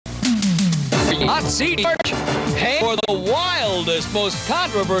Hot Seat for the wildest, most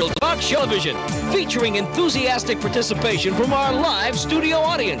controversial talk show television, featuring enthusiastic participation from our live studio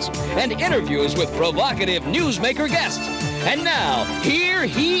audience and interviews with provocative newsmaker guests. And now, here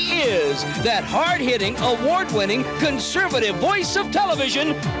he is, that hard-hitting, award-winning, conservative voice of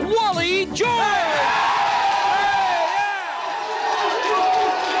television, Wally George!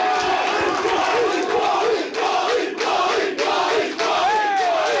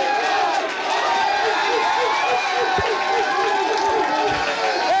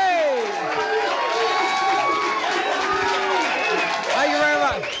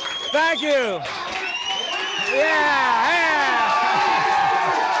 Thank you. Yeah.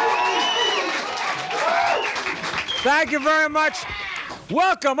 Thank you very much.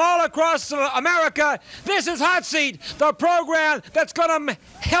 Welcome all across America. This is Hot Seat, the program that's going to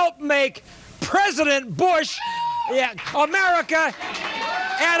help make President Bush, America,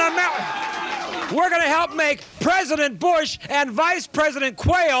 and we're going to help make President Bush and Vice President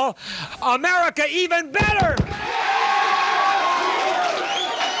Quayle, America, even better.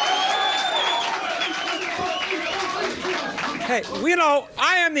 Hey, you know,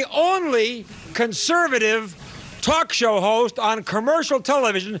 I am the only conservative talk show host on commercial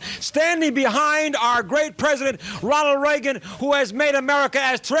television standing behind our great president, Ronald Reagan, who has made America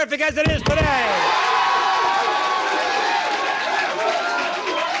as terrific as it is today.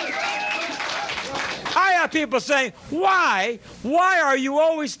 I have people saying, why are you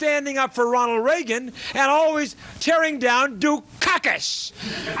always standing up for Ronald Reagan and always tearing down Dukakis?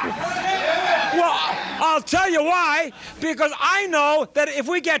 Well, I'll tell you why, because I know that if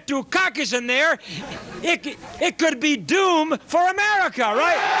we get Dukakis in there, it could be doom for America,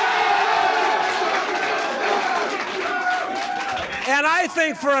 right? And I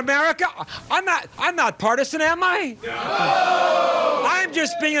think for America, I'm not partisan, am I? No! I'm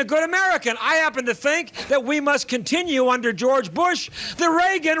just being a good American. I happen to think that we must continue under George Bush the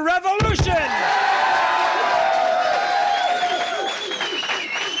Reagan Revolution.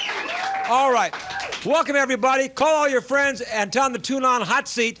 All right. Welcome, everybody. Call all your friends and tell them to tune on Hot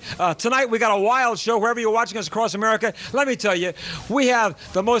Seat. Tonight, we got a wild show wherever you're watching us across America. Let me tell you, we have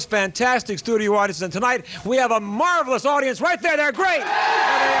the most fantastic studio audience. And tonight, we have a marvelous audience right there. They're great. There they are.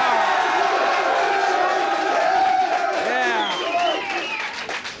 Yeah.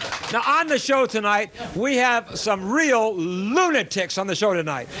 Now, on the show tonight, we have some real lunatics on the show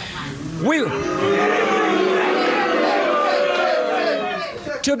tonight.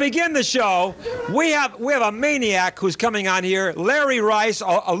 To begin the show, we have a maniac who's coming on here, Larry Rice,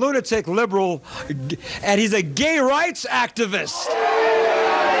 a lunatic liberal, and he's a gay rights activist.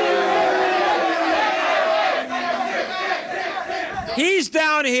 He's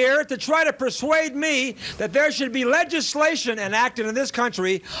down here to try to persuade me that there should be legislation enacted in this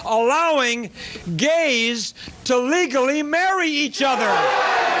country allowing gays to legally marry each other.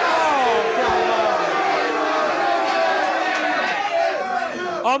 Oh, God.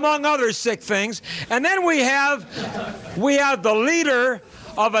 Among other sick things. And then we have the leader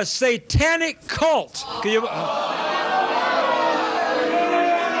of a satanic cult. Can you,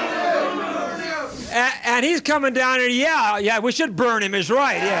 and he's coming down here. Yeah, we should burn him, is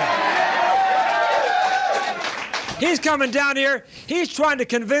right, yeah. He's coming down here. He's trying to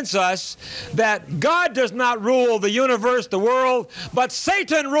convince us that God does not rule the universe, the world, but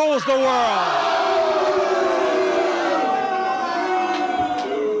Satan rules the world.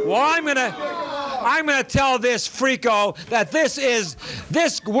 Well, I'm gonna tell this freako that this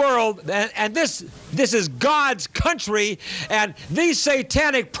world and this is God's country, and these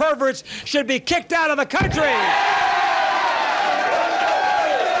satanic perverts should be kicked out of the country.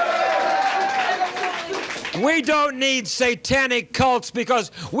 We don't need satanic cults,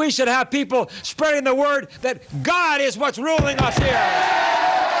 because we should have people spreading the word that God is what's ruling us here.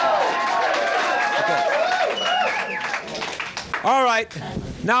 Okay. All right.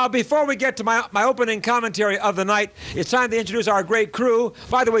 Now, before we get to my opening commentary of the night, it's time to introduce our great crew.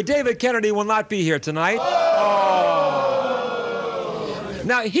 By the way, David Kennedy will not be here tonight. Oh.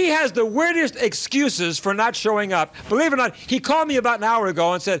 Now, he has the weirdest excuses for not showing up. Believe it or not, he called me about an hour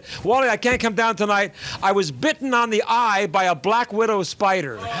ago and said, Wally, I can't come down tonight. I was bitten on the eye by a black widow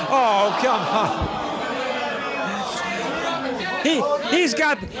spider. Oh, come on. He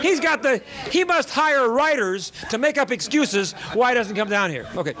must hire writers to make up excuses why he doesn't come down here.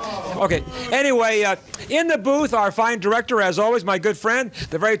 Okay. Anyway, in the booth, our fine director, as always, my good friend,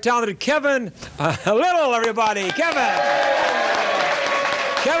 the very talented Kevin Little, everybody. Kevin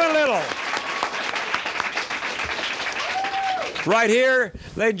Little. Right here,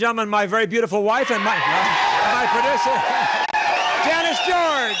 ladies and gentlemen, my very beautiful wife and my producer, Janice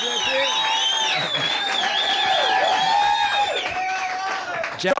George.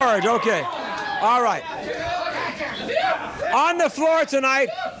 George, okay. All right. On the floor tonight,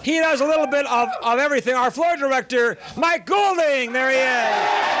 he does a little bit of everything. Our floor director, Mike Goulding. There he is.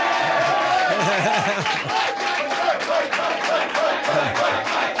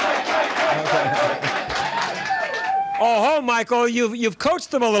 Oh, Michael, you've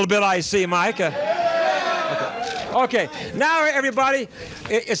coached them a little bit, I see, Mike. Okay, now everybody,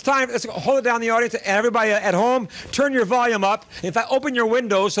 it's time. Let's hold it down, the audience, and everybody at home, turn your volume up. In fact, open your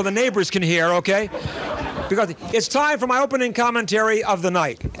windows so the neighbors can hear, okay? Because it's time for my opening commentary of the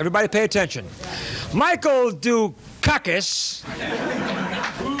night. Everybody pay attention. Michael Dukakis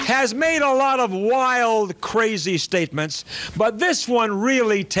has made a lot of wild, crazy statements, but this one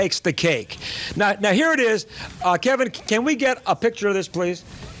really takes the cake. Now here it is. Kevin, can we get a picture of this, please?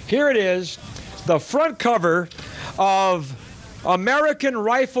 Here it is, the front cover of American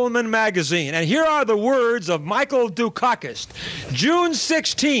Rifleman magazine. And here are the words of Michael Dukakis. June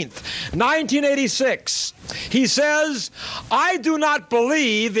 16th, 1986. He says, "I do not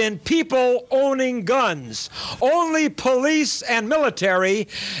believe in people owning guns, only police and military,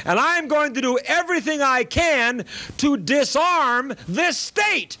 and I'm going to do everything I can to disarm this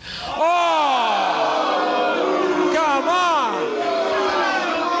state." Oh, come on.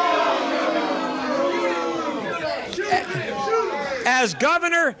 As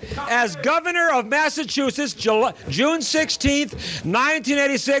governor of Massachusetts, June 16th,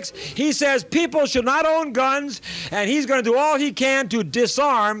 1986, he says people should not own guns, and he's going to do all he can to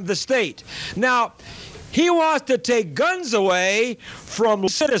disarm the state. Now, he wants to take guns away from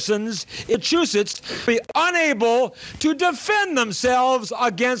citizens in Massachusetts to be unable to defend themselves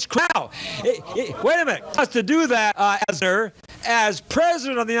against crime. Now, wait a minute. He wants to do that as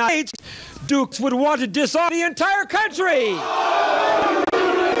president of the United States. Dukes would want to disarm the entire country.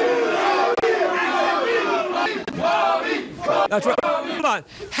 That's right. Hold on.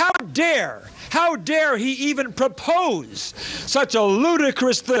 How dare he even propose such a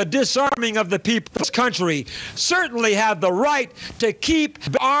ludicrous thing? The disarming of the people's country certainly have the right to keep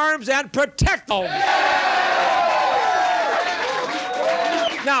arms and protect them.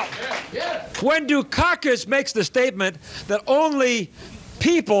 Now, when Dukakis makes the statement that only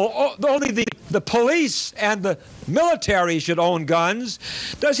the police and the military should own guns,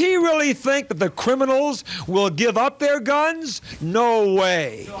 does he really think that the criminals will give up their guns? No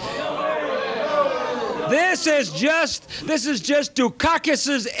way. This is just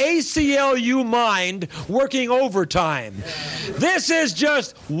Dukakis's ACLU mind working overtime. This is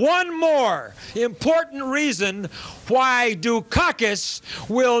just one more important reason why Dukakis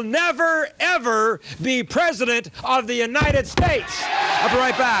will never, ever be president of the United States. I'll be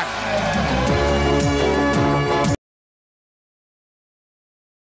right back.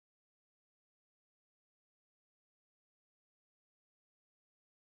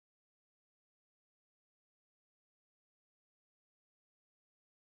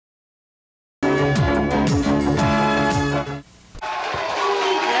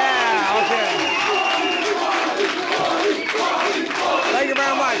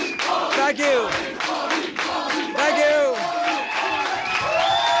 Thank you. Thank you.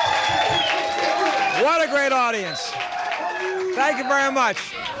 What a great audience. Thank you very much.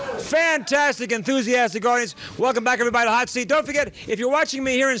 Fantastic, enthusiastic audience. Welcome back, everybody, to Hot Seat. Don't forget, if you're watching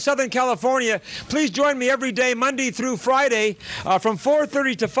me here in Southern California, please join me every day, Monday through Friday, from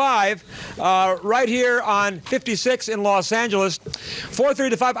 4:30 to 5, right here on 56 in Los Angeles. 4:30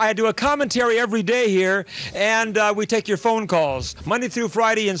 to 5, I do a commentary every day here, and we take your phone calls. Monday through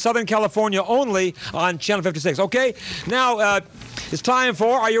Friday in Southern California only on Channel 56. Okay? Now, it's time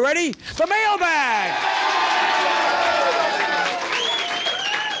for, are you ready? The mailbag!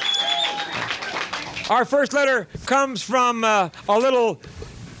 Our first letter comes from a little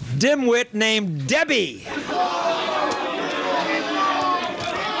dimwit named Debbie.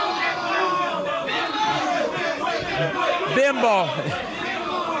 Bimbo.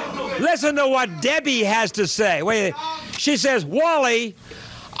 Listen to what Debbie has to say. Wait, she says, "Wally,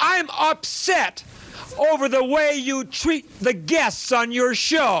 I'm upset over the way you treat the guests on your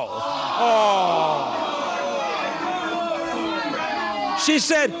show." Oh. She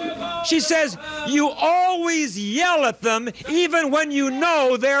says, "You always yell at them even when you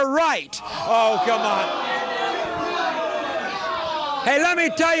know they're right." Oh, come on. Hey, let me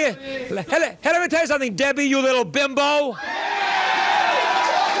tell you something, Debbie, you little bimbo.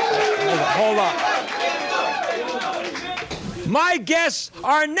 Hold on. My guests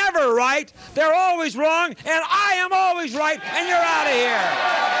are never right. They're always wrong, and I am always right, and you're out of here.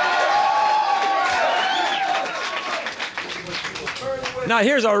 Now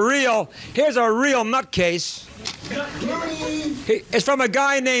here's a real nutcase. It's from a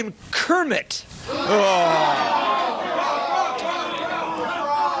guy named Kermit.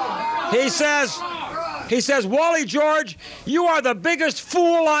 He says, Wally George, you are the biggest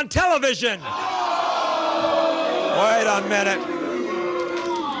fool on television. Wait a minute.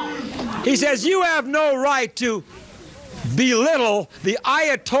 He says, you have no right to belittle the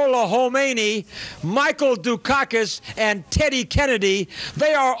Ayatollah Khomeini, Michael Dukakis, and Teddy Kennedy.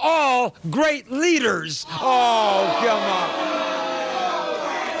 They are all great leaders. Oh, come on.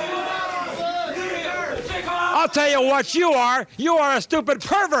 I'll tell you what you are. You are a stupid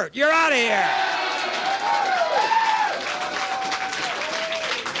pervert. You're out of here.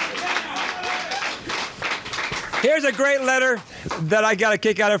 Here's a great letter that I got a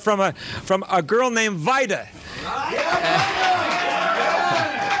kick out of from a girl named Vida.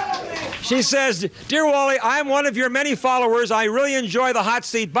 She says, Dear Wally, I'm one of your many followers. I really enjoy the hot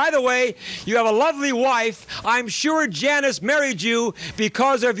seat. By the way, you have a lovely wife. I'm sure Janice married you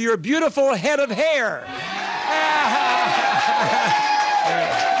because of your beautiful head of hair.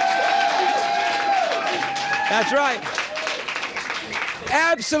 That's right.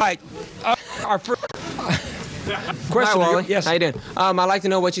 Absolutely. Our first question. Hi, Wally. Yes. How you doing? I'd like to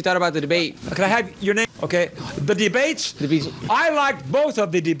know what you thought about the debate. Can I have your name? Okay. The debates? I liked both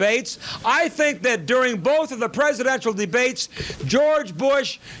of the debates. I think that during both of the presidential debates, George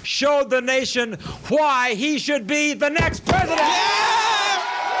Bush showed the nation why he should be the next president. Yeah!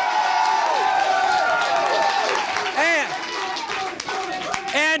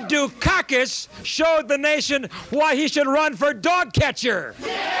 And Dukakis showed the nation why he should run for dog catcher.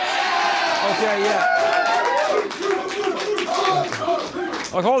 Okay, yeah.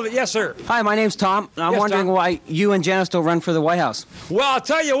 Oh, hold it. Yes, sir. Hi, my name's Tom. I'm wondering why you and Janice don't run for the White House. Well, I'll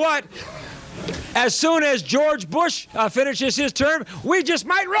tell you what. As soon as George Bush finishes his term, we just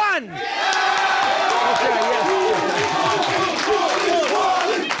might run. Okay,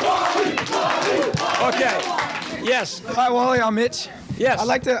 yes. Okay. Yes. Hi, Wally. I'm Mitch. Yes. I'd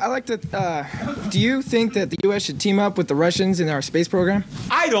like to. Do you think that the U.S. should team up with the Russians in our space program?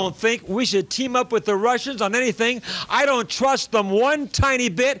 I don't think we should team up with the Russians on anything. I don't trust them one tiny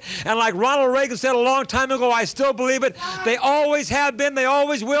bit. And like Ronald Reagan said a long time ago, I still believe it. They always have been. They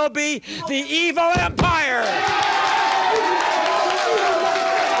always will be the evil empire.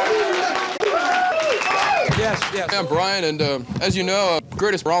 Yes. I'm Brian, and as you know,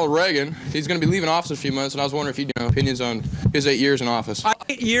 greatest Ronald Reagan, he's going to be leaving office in a few months, and I was wondering if you had opinions on his 8 years in office.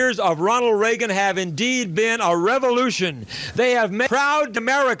 8 years of Ronald Reagan have indeed been a revolution. They have made proud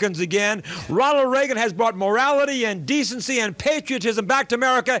Americans again. Ronald Reagan has brought morality and decency and patriotism back to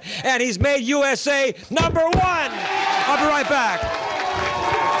America, and he's made USA #1. I'll be right back.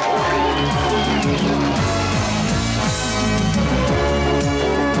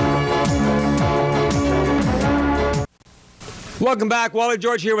 Welcome back. Wally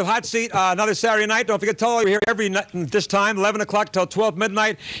George here with Hot Seat. Another Saturday night. Don't forget to tell you, we're here every night this time, 11 o'clock till 12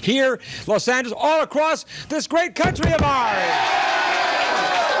 midnight, here, Los Angeles, all across this great country of ours.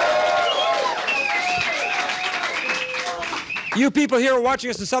 You people here watching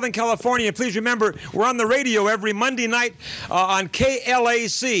us in Southern California, please remember we're on the radio every Monday night on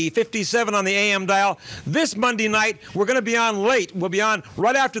KLAC 57 on the AM dial. This Monday night we're going to be on late. We'll be on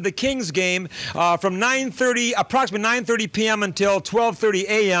right after the Kings game from approximately 9:30 p.m. until 12:30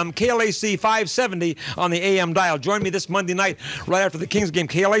 a.m. KLAC 570 on the AM dial. Join me this Monday night right after the Kings game,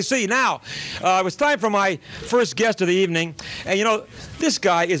 KLAC. Now, it was time for my first guest of the evening, and you know this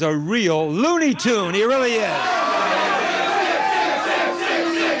guy is a real Looney Tune. He really is.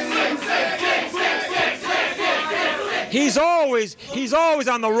 He's always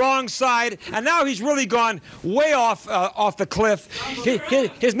on the wrong side, and now he's really gone way off the cliff.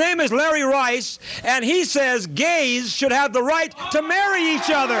 His name is Larry Rice, and he says gays should have the right to marry each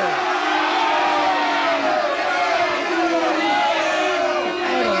other.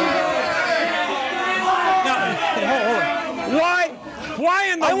 Now, hold on. Why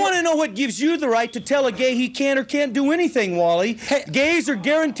in the I want to know what gives you the right to tell a gay he can or can't do anything, Wally. Hey. Gays are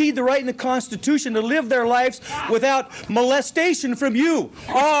guaranteed the right in the Constitution to live their lives without molestation from you.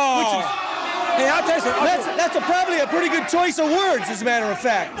 Oh. Hey, I'll tell you something. That's probably a pretty good choice of words, as a matter of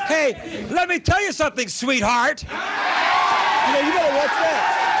fact. Hey, let me tell you something, sweetheart. You better watch that.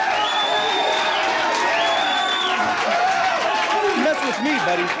 You mess with me,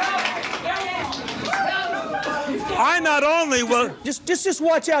 buddy. I not only will... Just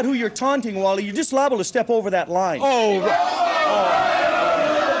watch out who you're taunting, Wally. You're just liable to step over that line. Oh.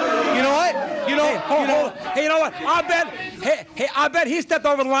 You know what? Hey, you know what? I bet he stepped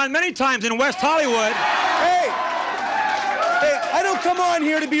over the line many times in West Hollywood. Hey, I don't come on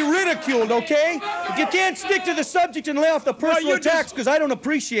here to be ridiculed, okay? If you can't stick to the subject and lay off the personal attacks, because I don't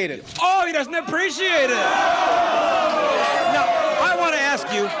appreciate it. Oh, he doesn't appreciate it. Now, I want to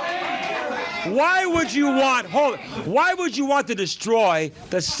ask you, why would you want to destroy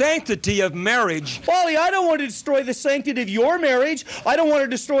the sanctity of marriage? Wally, I don't want to destroy the sanctity of your marriage. I don't want to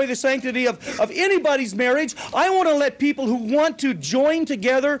destroy the sanctity of anybody's marriage. I want to let people who want to join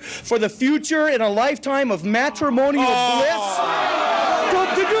together for the future in a lifetime of matrimonial bliss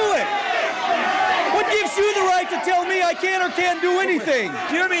to do it. What gives you the right to tell me I can or can't do anything?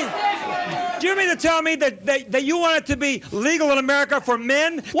 Do you mean to tell me that you want it to be legal in America for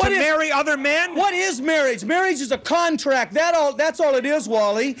men to marry other men? What is marriage? Marriage is a contract. That's all it is,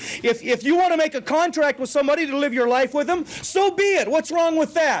 Wally. If you want to make a contract with somebody to live your life with them, so be it. What's wrong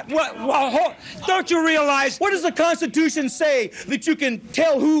with that? Well, don't you realize... What does the Constitution say that you can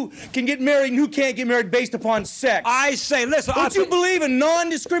tell who can get married and who can't get married based upon sex? I say, listen... Don't you believe in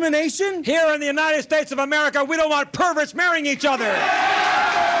non-discrimination? Here in the United States of America, we don't want perverts marrying each other.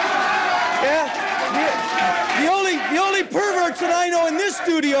 Yeah, the only perverts that I know in this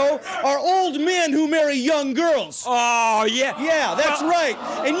studio are old men who marry young girls. Oh, yeah. Yeah, that's right.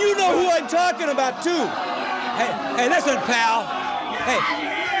 And you know who I'm talking about, too. Hey, listen, pal. Hey.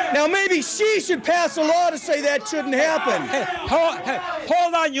 Now, maybe she should pass a law to say that shouldn't happen. Hey,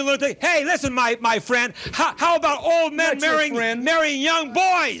 hold on, you lunatic. Hey, listen, my friend. How about old men marrying young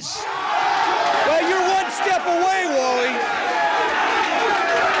boys? Well, you're one step away, Wally.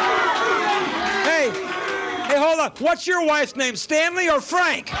 Hey, hold on. What's your wife's name, Stanley or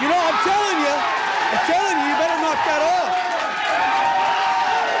Frank? You know, I'm telling you, you better knock that off.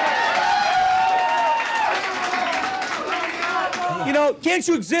 You know, can't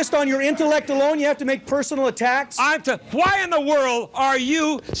you exist on your intellect alone? You have to make personal attacks. Why in the world are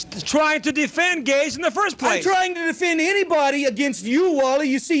you trying to defend gays in the first place? I'm trying to defend anybody against you, Wally.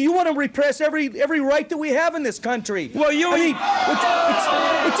 You see, you want to repress every right that we have in this country. Well, what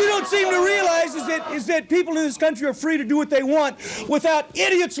you don't seem to realize is that people in this country are free to do what they want without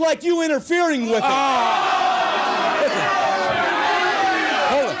idiots like you interfering with it. Listen.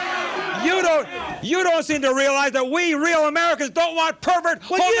 Hold on. You don't seem to realize that we real Americans don't want pervert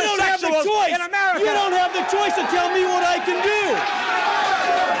homosexuals in America. You don't have the choice to tell me what I can do.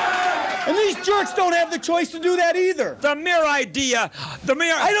 And these jerks don't have the choice to do that either. The mere idea,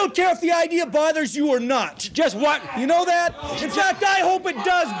 I don't care if the idea bothers you or not. Just what? You know that? In fact, I hope it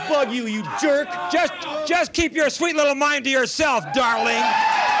does bug you, you jerk. Just keep your sweet little mind to yourself, darling.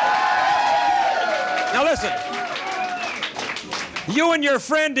 Now listen. You and your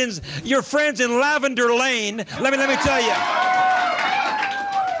friends in Lavender Lane, let me tell you.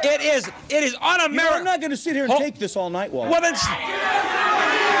 It is un-American. You know, I'm not going to sit here and take this all night, Wally. Well then,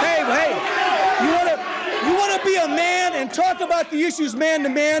 hey. You want to be a man and talk about the issues man to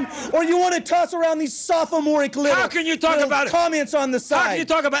man, or you want to toss around these sophomoric little comments on the side? How can you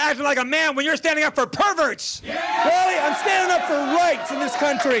talk about acting like a man when you're standing up for perverts? Wally, I'm standing up for rights in this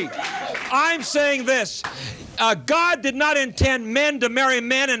country. I'm saying this. God did not intend men to marry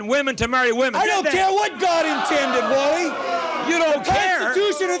men and women to marry women. I don't care what God intended, Wally. You don't care. The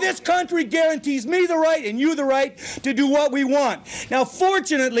Constitution of this country guarantees me the right and you the right to do what we want. Now,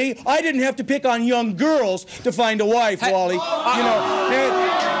 fortunately, I didn't have to pick on young girls to find a wife, Wally. You know,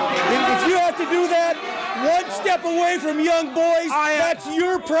 if you have to do that, one step away from young boys, that's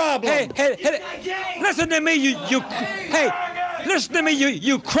your problem. Hey, listen to me, listen to me,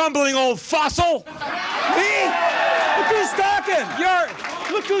 you crumbling old fossil. Me? Look who's talking.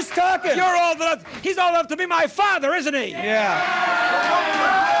 Look who's talking. You're old enough. He's old enough to be my father, isn't he? Yeah.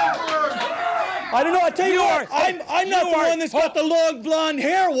 I don't know. I tell you what. I'm not the one that's got the long blonde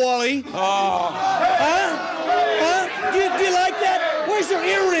hair, Wally. Oh. Huh? Do you like that? Where's your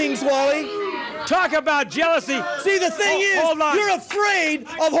earrings, Wally? Talk about jealousy. See, the thing is, you're afraid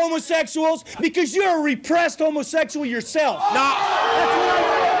of homosexuals because you're a repressed homosexual yourself. No. That's what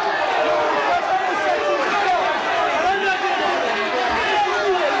I'm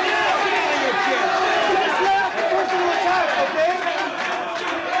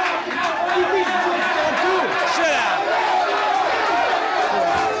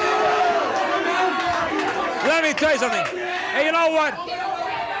Let me tell you something. Hey, you know what?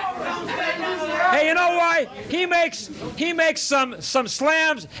 Hey, you know why? He makes some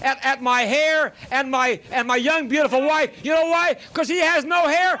slams at my hair and my young beautiful wife. You know why? Because he has no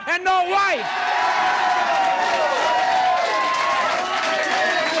hair and no wife.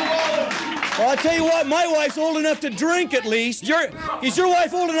 Well, I'll tell you what, my wife's old enough to drink at least. Is your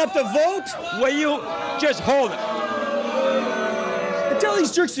wife old enough to vote? Well, you just hold it. And tell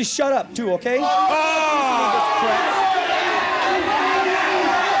these jerks to shut up, too, okay? Oh!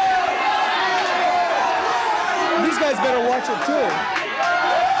 guys better watch it too.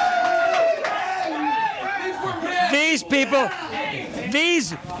 These people,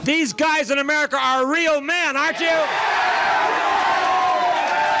 these guys in America are real men, aren't you?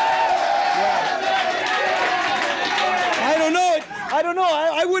 I don't know.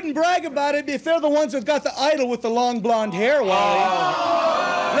 I wouldn't brag about it if they're the ones that got the idol with the long blonde hair,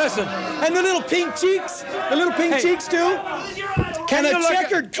 Wally. Listen. And the little pink cheeks. The little pink cheeks, too. And a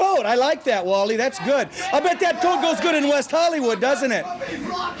checkered coat. I like that, Wally. That's good. I bet that coat goes good in West Hollywood, doesn't it?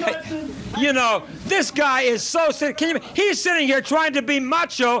 Hey, you know, this guy is so sick. He's sitting here trying to be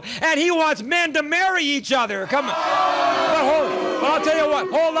macho, and he wants men to marry each other. Come on. Well, I'll tell you what.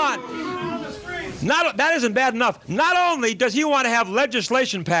 Hold on. That isn't bad enough. Not only does he want to have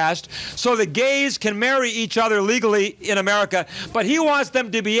legislation passed so that gays can marry each other legally in America, but he wants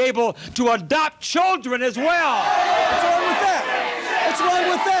them to be able to adopt children as well. What's wrong with that? What's wrong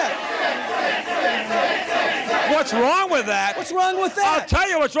with that? What's wrong with that? What's wrong with that? I'll tell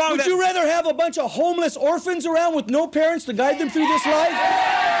you what's wrong with that. Would you rather have a bunch of homeless orphans around with no parents to guide them through this life?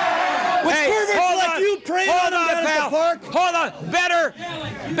 With perverts like you preying on them down at the park? Hold on. Better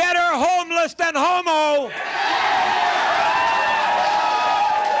homeless than homo.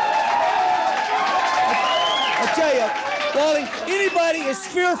 I tell you, Wally, anybody as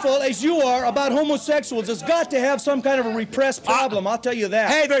fearful as you are about homosexuals has got to have some kind of a repressed problem, I'll tell you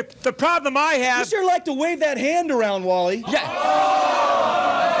that. Hey, the problem I have... You sure like to wave that hand around, Wally. Yeah.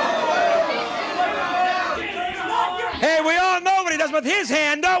 Hey, we all know what he does with his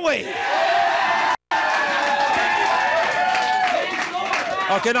hand, don't we?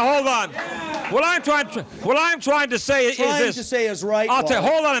 Okay, now hold on. What I'm trying to say is this. To say is right. I'll tell you.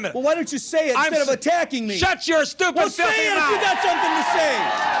 Hold on a minute. Well, why don't you say it instead of attacking me? Shut your stupid filthy mouth. Well, say it if you got something to say.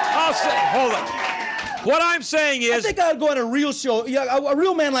 I'll say. Hold on. What I'm saying is. I think I'd go on a real show. Yeah, a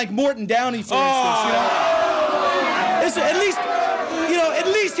real man like Morton Downey, for instance. You know. Listen, at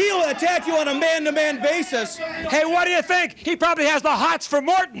least he'll attack you on a man-to-man basis. Hey, what do you think? He probably has the hots for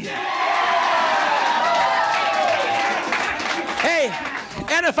Morton. Hey.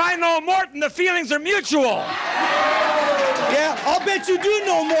 And if I know Morton, the feelings are mutual. Yeah, I'll bet you do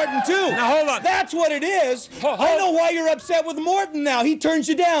know Morton, too. Now, hold on. That's what it is. I know why you're upset with Morton now. He turned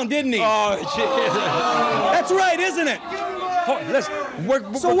you down, didn't he? Oh, jeez. That's right, isn't it? Listen,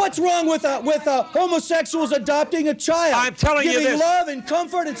 so what's wrong with homosexuals adopting a child? I'm telling you this. Giving love and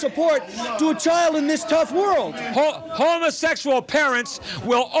comfort and support to a child in this tough world. Homosexual parents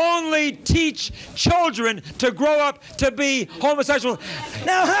will only teach children to grow up to be homosexual.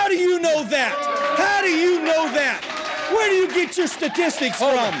 Now, how do you know that? How do you know that? Where do you get your statistics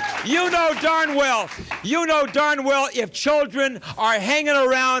from? You know darn well if children are hanging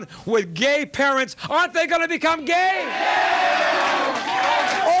around with gay parents, aren't they going to become gay?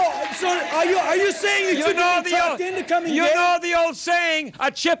 Oh, so are you saying that you're being talked into coming gay? You know the old saying, a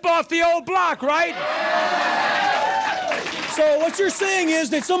chip off the old block, right? So what you're saying is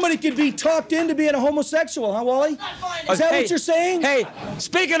that somebody could be talked into being a homosexual, huh, Wally? Is that what you're saying? Hey,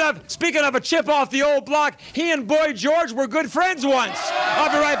 speaking of a chip off the old block, he and Boy George were good friends once.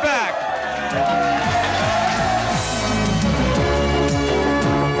 I'll be right back.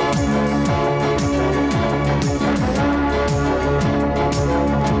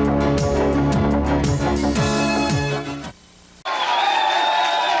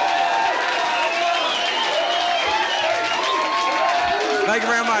 Thank you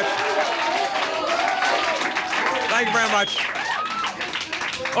very much. Thank you very much.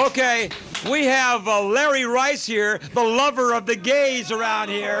 Okay, we have Larry Rice here, the lover of the gays around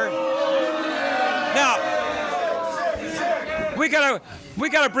here. Now, we gotta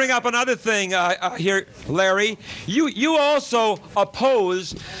bring up another thing here, Larry. You also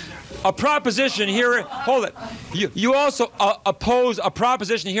oppose a proposition here. Hold it. You also oppose a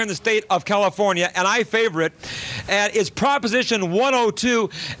proposition here in the state of California, and I favor it. And it's Proposition 102,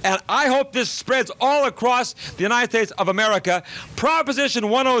 and I hope this spreads all across the United States of America. Proposition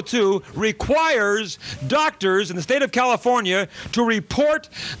 102 requires doctors in the state of California to report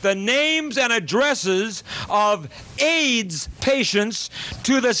the names and addresses of AIDS patients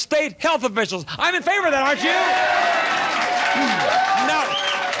to the state health officials. I'm in favor of that, aren't you? Now,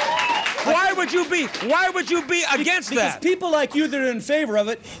 why would you be against that? Because people like you that are in favor of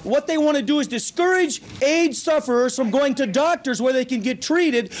it, what they want to do is discourage AIDS sufferers from going to doctors where they can get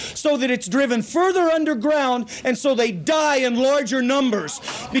treated so that it's driven further underground and so they die in larger numbers.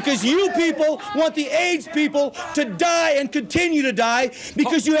 Because you people want the AIDS people to die and continue to die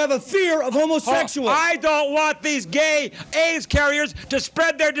because you have a fear of homosexuals. I don't want these gay AIDS carriers to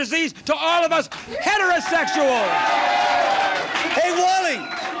spread their disease to all of us heterosexuals. Hey, Wally.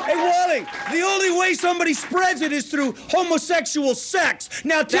 Wally, the only way somebody spreads it is through homosexual sex.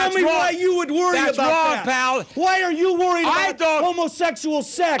 Now tell That's me wrong. why you would worry That's about wrong, that. pal. Why are you worried I about don't- homosexual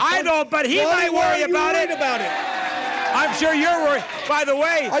sex? I don't, but he Wally, might why worry are you about worried it. about it? I'm sure you're worried. By the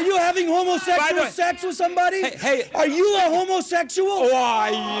way, Are you having By homosexual the way- sex with somebody? Hey. Are you a homosexual? why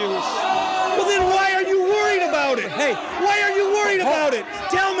you? Well, then why are you worried about it? Hey. Why are you worried about it?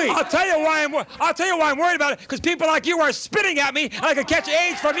 Tell me. I'll tell you why I'm worried about it. Because people like you are spitting at me, and I could catch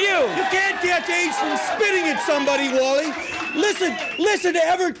AIDS from you. You can't catch AIDS from spitting at somebody, Wally. Listen to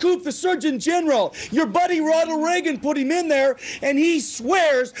Everett Koop, the Surgeon General. Your buddy Ronald Reagan put him in there, and he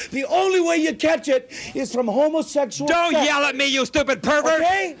swears the only way you catch it is from homosexual Don't sex. yell at me, you stupid pervert.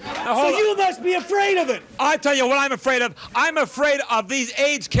 Okay? Now, So hold on. you must be afraid of it. I'll tell you what I'm afraid of. I'm afraid of these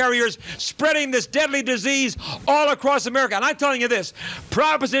AIDS carriers spreading this deadly disease all across America. And I'm telling you this,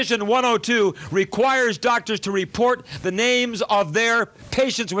 Proposition 102 requires doctors to report the names of their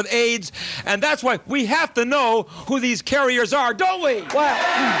patients with AIDS. And that's why we have to know who these carriers are, don't we? Wow.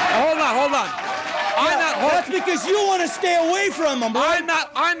 Now, hold on. That's because you want to stay away from them, right?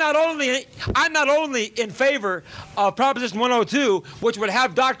 I'm not only in favor of Proposition 102, which would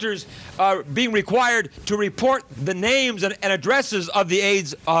have doctors being required to report the names and addresses of the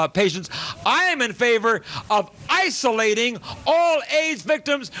AIDS patients. I am in favor of isolating all AIDS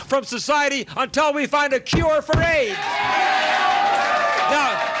victims from society until we find a cure for AIDS.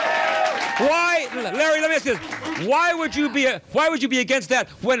 Now, why, Larry? Let me ask you this: Why would you be against that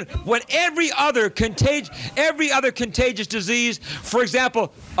when every other contagious disease, for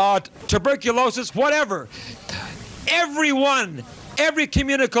example, tuberculosis, whatever, every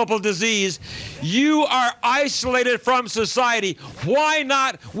communicable disease, you are isolated from society. Why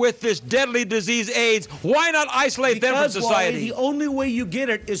not with this deadly disease AIDS? Why not isolate them from society? Wally, the only way you get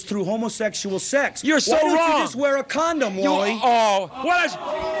it is through homosexual sex. You're so Why don't wrong. you just wear a condom, Wally? What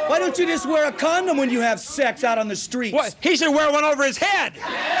Why don't you just wear a condom when you have sex out on the streets? What? He should wear one over his head.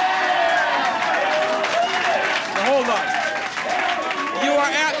 Now, hold on.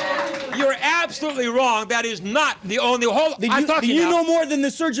 You're absolutely wrong. That is not the only. I'm talking you now. know more than the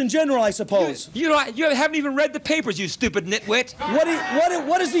Surgeon General, I suppose. You haven't even read the papers, you stupid nitwit.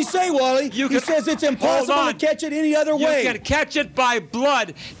 What does he say, Wally? He says it's impossible to catch it any other way. You can catch it by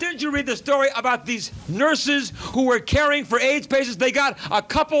blood. Didn't you read the story about these nurses who were caring for AIDS patients? They got a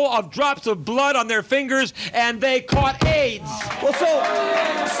couple of drops of blood on their fingers and they caught AIDS. Well,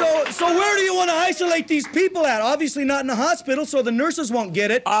 so where do you want to isolate these people at? Obviously not in a hospital, so the nurses won't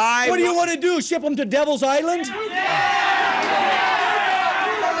get it. What do you want to do? Ship them to Devil's Island?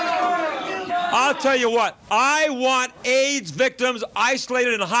 I'll tell you what, I want AIDS victims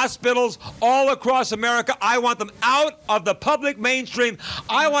isolated in hospitals all across America. I want them out of the public mainstream.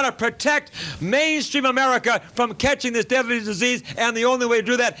 I want to protect mainstream America from catching this deadly disease, and the only way to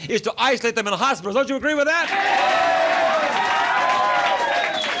do that is to isolate them in hospitals. Don't you agree with that?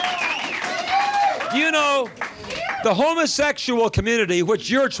 Do you know, the homosexual community, which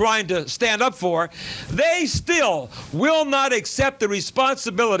you're trying to stand up for, they still will not accept the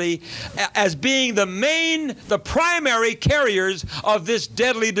responsibility as being the primary carriers of this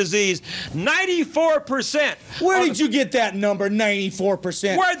deadly disease. 94%. Where did you get that number,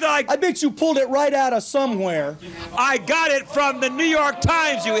 94%? Where did I bet you pulled it right out of somewhere. I got it from the New York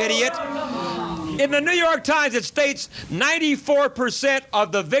Times, you idiot. In the New York Times, it states 94%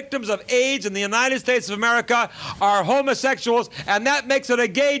 of the victims of AIDS in the United States of America are homosexuals, and that makes it a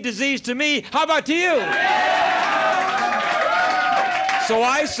gay disease to me. How about to you? So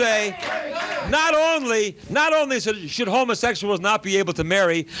I say, not only should homosexuals not be able to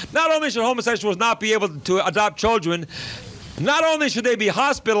marry, not only should homosexuals not be able to adopt children, not only should they be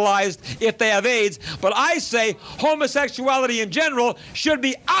hospitalized if they have AIDS, but I say homosexuality in general should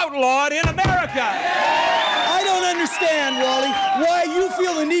be outlawed in America. I don't understand, Wally, why you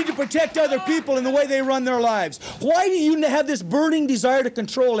feel the need to protect other people in the way they run their lives. Why do you have this burning desire to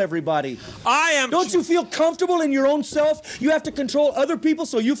control everybody? Don't you feel comfortable in your own self? You have to control other people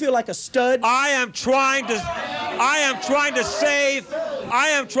so you feel like a stud? I am trying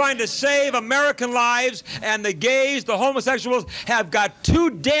to save American lives, and the gays, the homosexuals have got too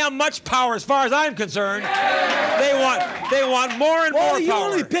damn much power as far as I'm concerned. They want more and more power. You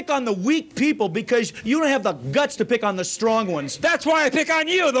only pick on the weak people because you don't have the guts to pick on the strong ones. That's why I pick on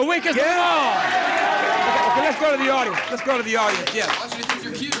you, the weakest of all. Okay, let's go to the audience.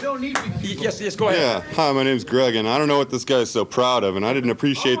 Yes, go ahead. Yeah, hi, my name's Greg, and I don't know what this guy's so proud of, and I didn't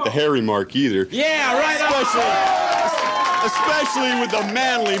appreciate the hairy mark either. Yeah, right. Especially with the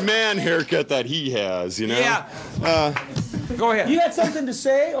manly man haircut that he has, you know? Yeah. Go ahead. You had something to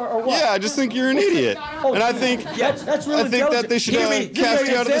say, or what? Yeah, I just think you're an idiot. And I think That's really I think that they should cast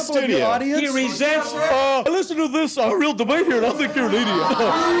you out of the studio. He resents. Listen to this real debate here, and I think you're an idiot.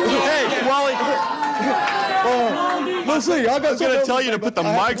 Hey, Wally. Let's see. I was going to tell you to put the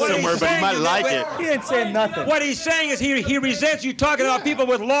mic somewhere, but you might like it. He ain't saying nothing. What he's saying is he resents you talking about people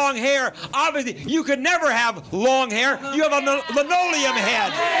with long hair. Obviously, you could never have long hair. You have a linoleum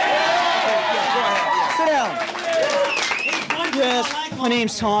head. Sit down. Yes, my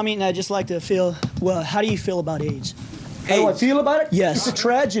name's Tommy, and I'd just like to feel, well, how do you feel about AIDS? How do I feel about it? Yes. It's a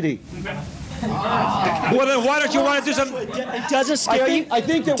tragedy. Well, then why don't you want to do some... It doesn't scare you? I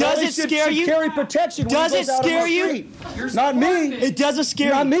think that Does Wally it should scare you? carry protection when Does he it goes out on scare the you? street. Not me. It doesn't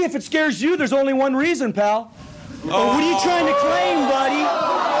scare Not you. me. If it scares you, there's only one reason, pal. Oh, what are you trying to claim, buddy?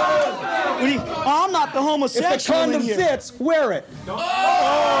 I'm not the homosexual If the condom in here. fits, wear it.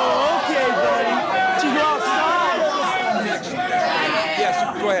 Oh, okay, buddy. To go outside. Yes,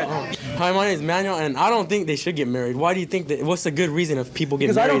 go ahead. Hi, my name is Manuel, and I don't think they should get married. Why do you think that? What's the good reason if people get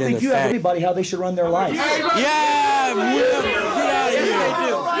Because I married? don't think you have anybody how they should run their life. Yeah, get out of here.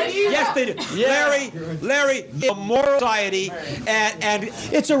 Yes, they do. Larry, a moral society, and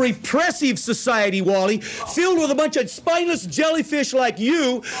It's a repressive society, Wally, filled with a bunch of spineless jellyfish like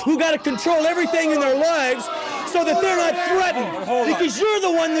you who got to control everything in their lives so that they're not threatened. Because you're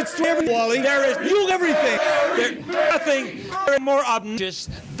the one that's threatened, Wally. You everything. there's nothing more obnoxious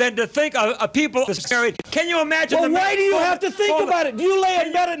than to think of people married. Can you imagine? Well, why do you have to think about it? Do you lay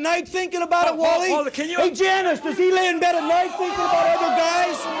in bed at night thinking about it, Wally? Hey, Janice, does he lay in bed at night thinking about other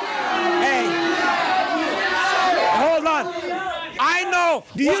guys? Hey, hold on. I know.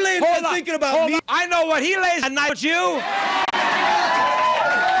 Do you lay in bed thinking about me? I know what he lays at night. Don't you?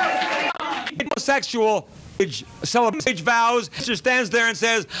 Homosexual celebrate vows. She stands there and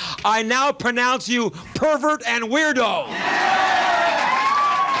says, "I now pronounce you pervert and weirdo."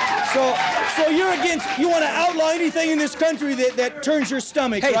 So you're against, you want to outlaw anything in this country that turns your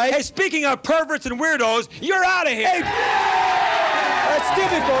stomach, right? Hey, speaking of perverts and weirdos, you're out of here. Hey, that's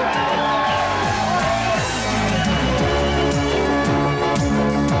typical.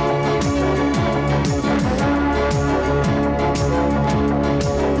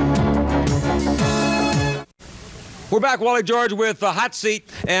 We're back, Wally George, with the hot seat,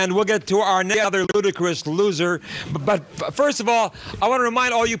 and we'll get to our next other ludicrous loser. But first of all, I want to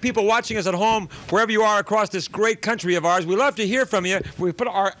remind all you people watching us at home, wherever you are across this great country of ours, we love to hear from you. We put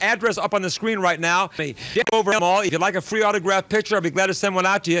our address up on the screen right now. Get over them all. If you'd like a free autograph picture, I'll be glad to send one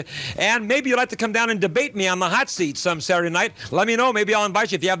out to you. And maybe you'd like to come down and debate me on the hot seat some Saturday night. Let me know. Maybe I'll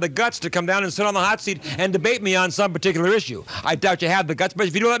invite you if you have the guts to come down and sit on the hot seat and debate me on some particular issue. I doubt you have the guts, but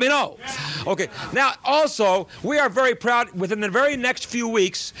if you do, let me know. Okay. Now, also, we are very proud. Within the very next few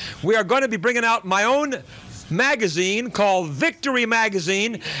weeks, we are going to be bringing out my own magazine called Victory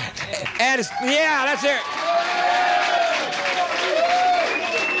Magazine. And it's, yeah, that's it.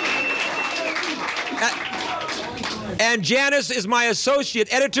 And Janice is my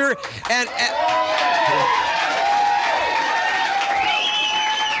associate editor, and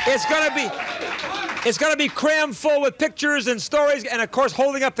it's going to be crammed full with pictures and stories and, of course,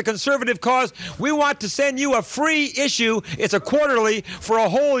 holding up the conservative cause. We want to send you a free issue. It's a quarterly for a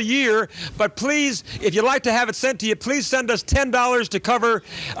whole year. But please, if you'd like to have it sent to you, please send us $10 to cover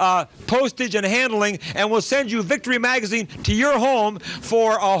postage and handling, and we'll send you Victory Magazine to your home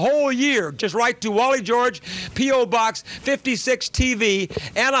for a whole year. Just write to Wally George, P.O. Box 56 TV,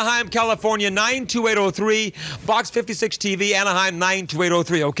 Anaheim, California, 92803, Box 56 TV, Anaheim,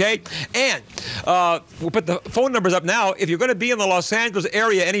 92803, okay? And we'll put the phone numbers up now. If you're going to be in the Los Angeles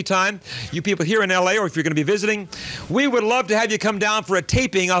area anytime, you people here in L.A., or if you're going to be visiting, we would love to have you come down for a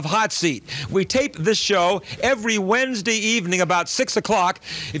taping of Hot Seat. We tape this show every Wednesday evening about 6 o'clock.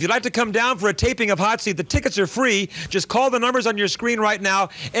 If you'd like to come down for a taping of Hot Seat, the tickets are free. Just call the numbers on your screen right now,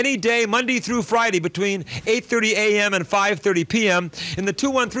 any day, Monday through Friday, between 8:30 a.m. and 5:30 p.m. In the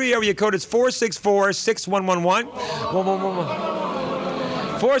 213 area code, it's 464-6111.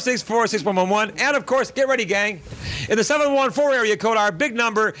 464-6111. And, of course, get ready, gang. In the 714 area code, our big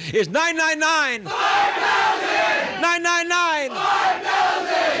number is 999. 5,000! 999.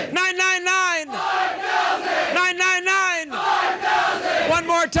 5,000! 999. 5,000! 999. 5,000! One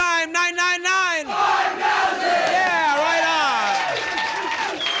more time, 999. 5,000! Yeah, right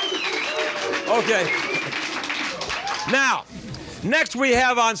on. Okay. Now, next we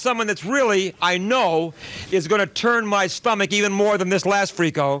have on someone that's really, I know, is going to turn my stomach even more than this last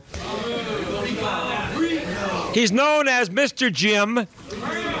freako. He's known as Mr. Jim.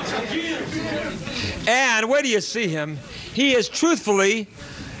 And where do you see him? He is truthfully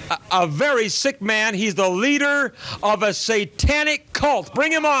a very sick man. He's the leader of a satanic cult.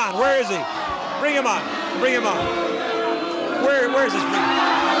 Bring him on. Where is he? Bring him on. Bring him on. Where's this? Look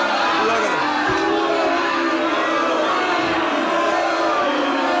at him.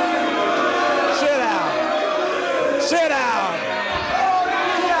 Sit down. Sit down.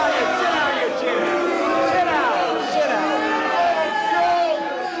 Sit down in your chair. Sit down. Sit down.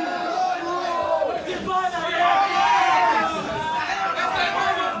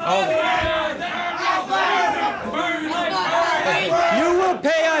 You will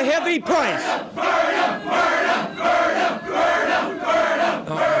pay a heavy price.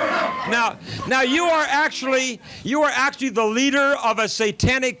 Now you are actually the leader of a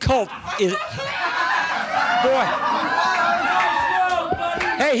satanic cult. Boy.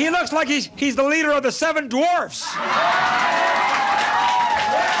 Hey, he looks like he's the leader of the Seven Dwarfs.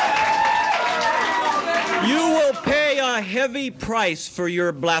 You will pay a heavy price for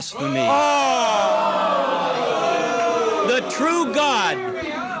your blasphemy. Oh. The true God.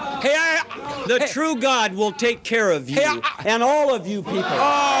 The true God will take care of you and all of you people.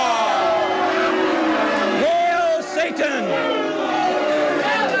 Hail Satan!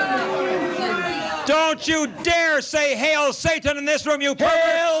 Don't you dare say Hail Satan in this room, you pervert!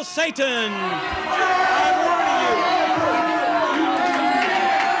 Hail Satan! I'm warning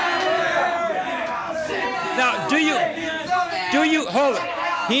you. Now, do you, hold it.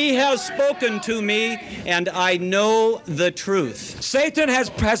 He has spoken to me, and I know the truth. Satan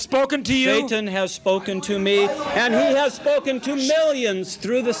has spoken to you? Satan has spoken to me, and he has spoken to millions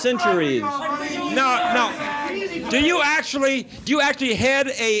through the centuries. No. Do you actually head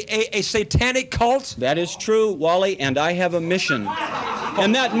a satanic cult? That is true, Wally, and I have a mission.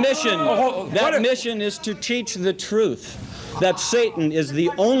 And that mission is to teach the truth. That Satan is the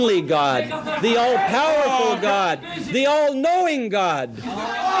only God, the all-powerful God, the all-knowing God.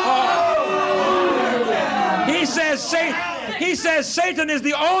 He says Satan is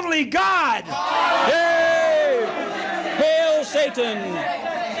the only God. Hey! Hail Satan!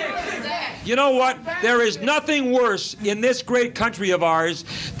 You know what? There is nothing worse in this great country of ours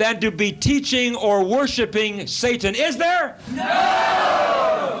than to be teaching or worshiping Satan. Is there?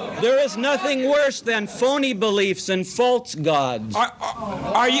 No! There is nothing worse than phony beliefs and false gods.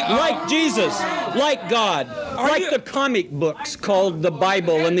 Are you like Jesus, like God, like the comic books called the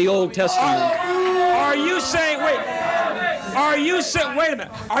Bible and the Old Testament? Are you saying? Wait a minute.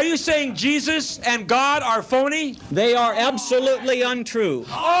 Are you saying Jesus and God are phony? They are absolutely untrue.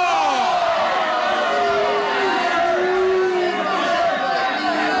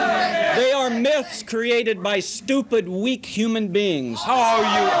 They are myths created by stupid, weak human beings who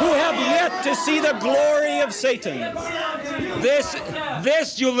have yet to see the glory of Satan.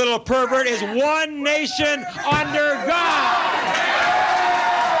 This, you little pervert, is one nation under God.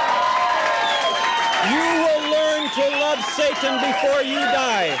 You will learn to love Satan before you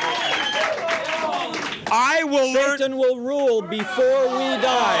die. Satan will rule before we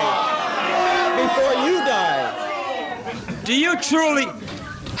die. Before you die. Do you truly?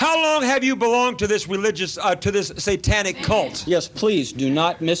 How long have you belonged to this to this satanic cult? Yes, please do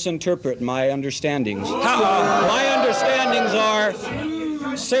not misinterpret my understandings. My understandings are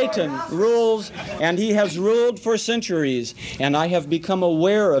Satan rules, and he has ruled for centuries, and I have become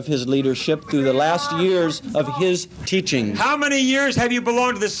aware of his leadership through the last years of his teaching. How many years have you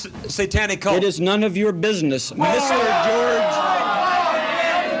belonged to this satanic cult? It is none of your business, Mr. George.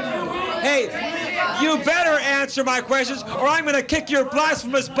 Hey, you better answer my questions, or I'm going to kick your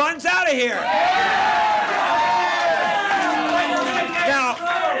blasphemous buns out of here.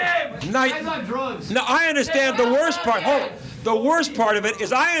 Now, I understand the worst part. Hold on. The worst part of it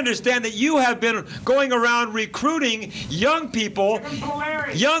is I understand that you have been going around recruiting young people.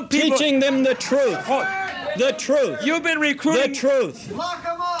 Teaching them the truth. The truth. You've been recruiting. The truth.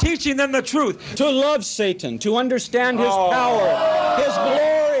 Teaching them the truth. To love Satan, to understand his power, his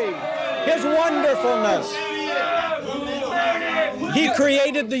glory, his wonderfulness. He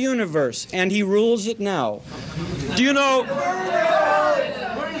created the universe, and he rules it now. Do you know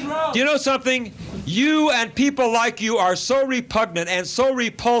something? You and people like you are so repugnant and so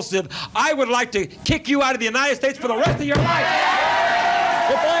repulsive, I would like to kick you out of the United States for the rest of your life.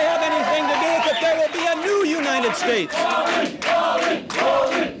 If I have anything to do with it, there will be a new United States.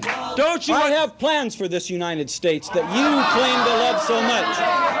 Don't you? I have plans for this United States that you claim to love so much.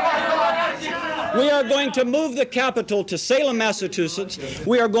 We are going to move the capital to Salem, Massachusetts.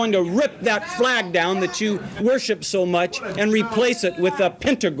 We are going to rip that flag down that you worship so much and replace it with a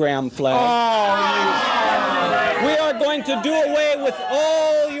pentagram flag. We are going going to do away with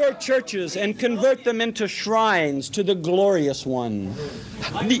all your churches and convert them into shrines to the glorious one.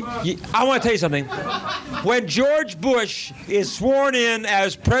 I want to tell you something. When George Bush is sworn in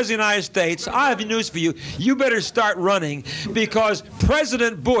as President of the United States, I have news for you. You better start running, because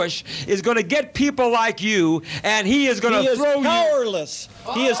President Bush is going to get people like you, and he is going to throw you. Powerless.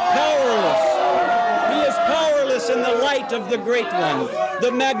 He is powerless. He is powerless in the light of the Great One,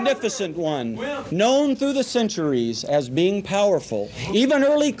 the Magnificent One, known through the centuries as being powerful. Even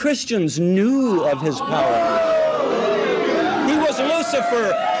early Christians knew of his power. He was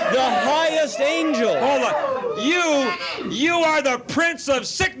Lucifer, the highest angel. Hold on. You are the prince of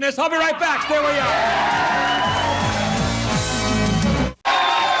sickness. I'll be right back. Stay where you are.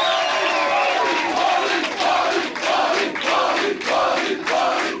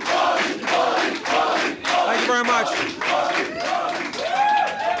 Very much.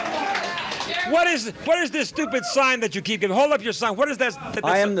 What is this stupid sign that you keep giving? Hold up your sign. What is that?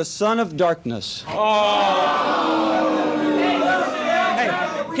 I am the son of darkness. Oh. Hey,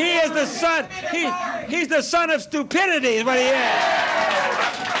 he is the son. He's the son of stupidity is what he is.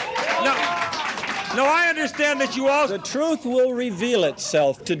 No, I understand that you all... The truth will reveal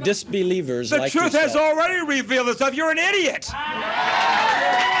itself to disbelievers like yourself. The truth has already revealed itself. You're an idiot.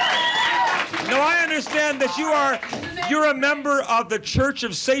 No, I understand that you're a member of the Church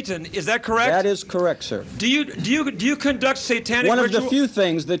of Satan. Is that correct? That is correct, sir. Do you conduct satanic rituals? One of ritual? the few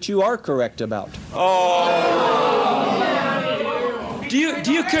things that you are correct about. Oh. Do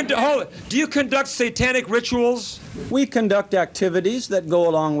you conduct satanic rituals? We conduct activities that go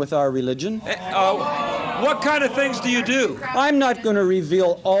along with our religion. What kind of things do you do? I'm not going to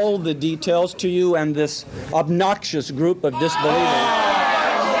reveal all the details to you and this obnoxious group of disbelievers.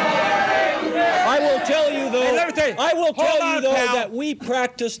 I will tell you, though, that we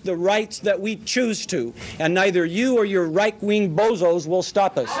practice the rights that we choose to, and neither you or your right-wing bozos will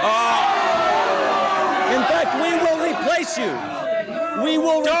stop us. In fact, we will replace you. We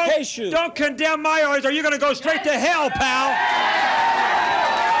will replace you. Don't condemn my orders, or you're going to go straight to hell, pal.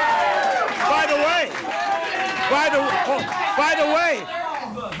 By the way,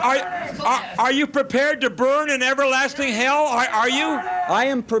 are you prepared to burn in everlasting hell? Are you? I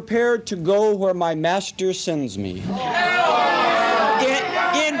am prepared to go where my master sends me.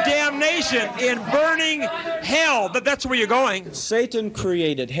 In damnation, in burning hell. That's where you're going. Satan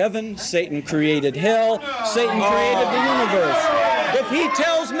created heaven. Satan created hell. Satan created the universe. If he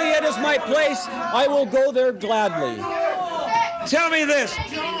tells me it is my place, I will go there gladly. Tell me this.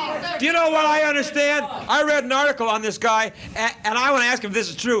 Do you know what I understand? I read an article on this guy, and I want to ask him if this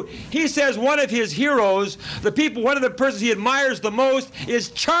is true. He says one of his heroes, one of the persons he admires the most, is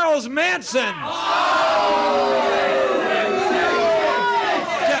Charles Manson.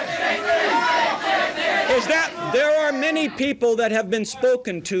 Is that? There are many people that have been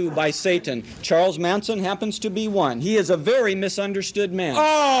spoken to by Satan. Charles Manson happens to be one. He is a very misunderstood man.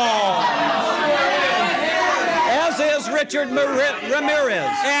 As is Richard Ramirez.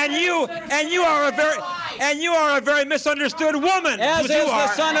 And you are a very misunderstood woman. As is the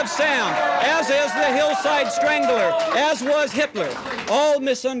son of Sam. As is the hillside strangler. As was Hitler. All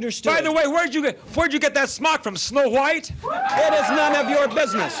misunderstood. By the way, where'd you get that smock from? Snow White? It is none of your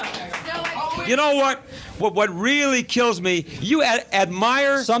business. You know what? What really kills me, you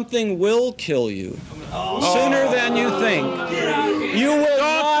admire... Something will kill you. Sooner than you think. You will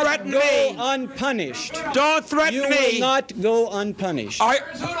not go unpunished. Don't threaten me. You will not go unpunished.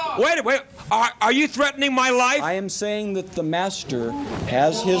 Wait. Are you threatening my life? I am saying that the master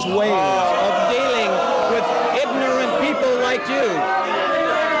has his ways of dealing with ignorant people like you.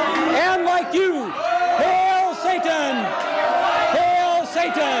 And like you. Hail Satan! Hail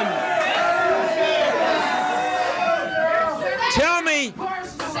Satan! Tell me,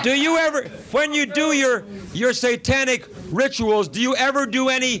 do you ever, when you do your satanic rituals, do you ever do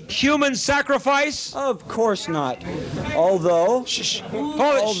any human sacrifice? Of course not. Although,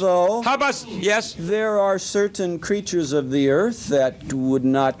 how about, yes? There are certain creatures of the earth that would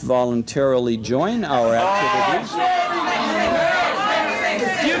not voluntarily join our activities.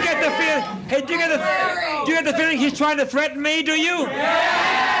 Do you get the feeling, hey, do you get the feeling he's trying to threaten me, do you?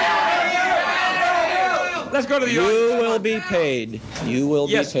 Let's go to the audience. You will be paid. You will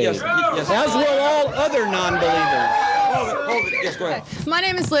be paid. Yes. As will all other non-believers. Hold it. Yes, go ahead. My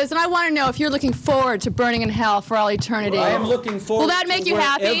name is Liz, and I want to know if you're looking forward to burning in hell for all eternity. I am looking forward. Will that make you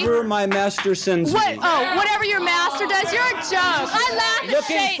happy? Wherever my master sends me. Whatever your master does, you're a joke. I laugh at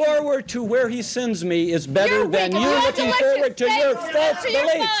Looking Satan. forward to where he sends me is better than you looking forward to your false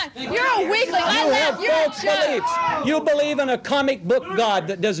beliefs. You're a weakling. I You laugh. have You're false a joke. beliefs. You believe in a comic book God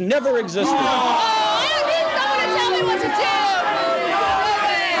that does never exist. I don't need someone to tell me what to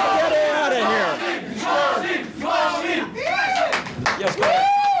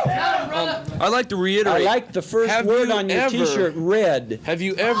I'd like to reiterate. I like the first Have word you on your ever- T-shirt, red. Have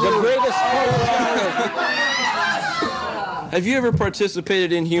you ever? The greatest color on earth. Have you ever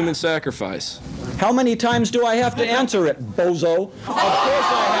participated in human sacrifice? How many times do I have to answer it, bozo? Of course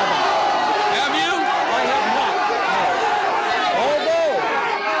I haven't. Have you? I have not.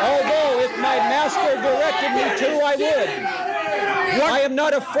 Although, if my master directed me to, I would. I am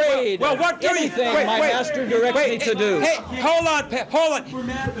not afraid of anything my master directs me to do. Hey, hold on.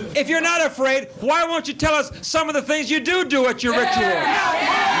 If you're not afraid, why won't you tell us some of the things you do at your ritual?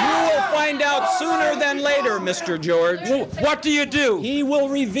 You will find out sooner than later, Mr. George. What do you do? He will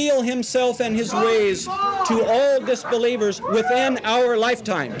reveal himself and his ways to all disbelievers within our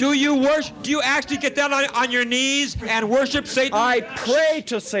lifetime. Do you worship? Do you actually get down on your knees and worship Satan? I pray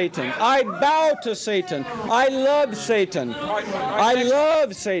to Satan. I bow to Satan. I love Satan. I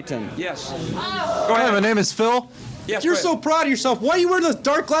love Satan. Yes. Go ahead. My name is Phil. Yes, You're so proud of yourself. Why are you wearing those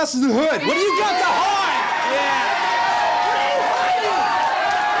dark glasses and hood? What do you got to hide?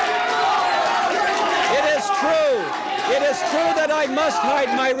 It is true. It is true that I must hide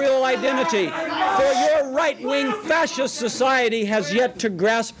my real identity. For your right-wing fascist society has yet to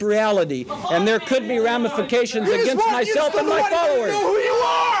grasp reality, and there could be ramifications against myself and my followers. Know who you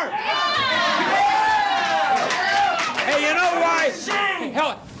are. Hey, you know why?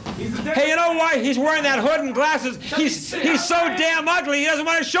 Hey, you know why he's wearing that hood and glasses? He's so damn ugly, he doesn't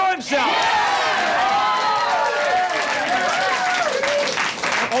want to show himself.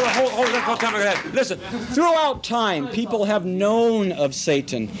 Hold on. Listen. Throughout time, people have known of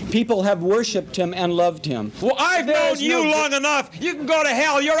Satan. People have worshipped him and loved him. Well, I've known you long enough. You can go to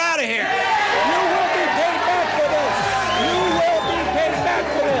hell. You're out of here. You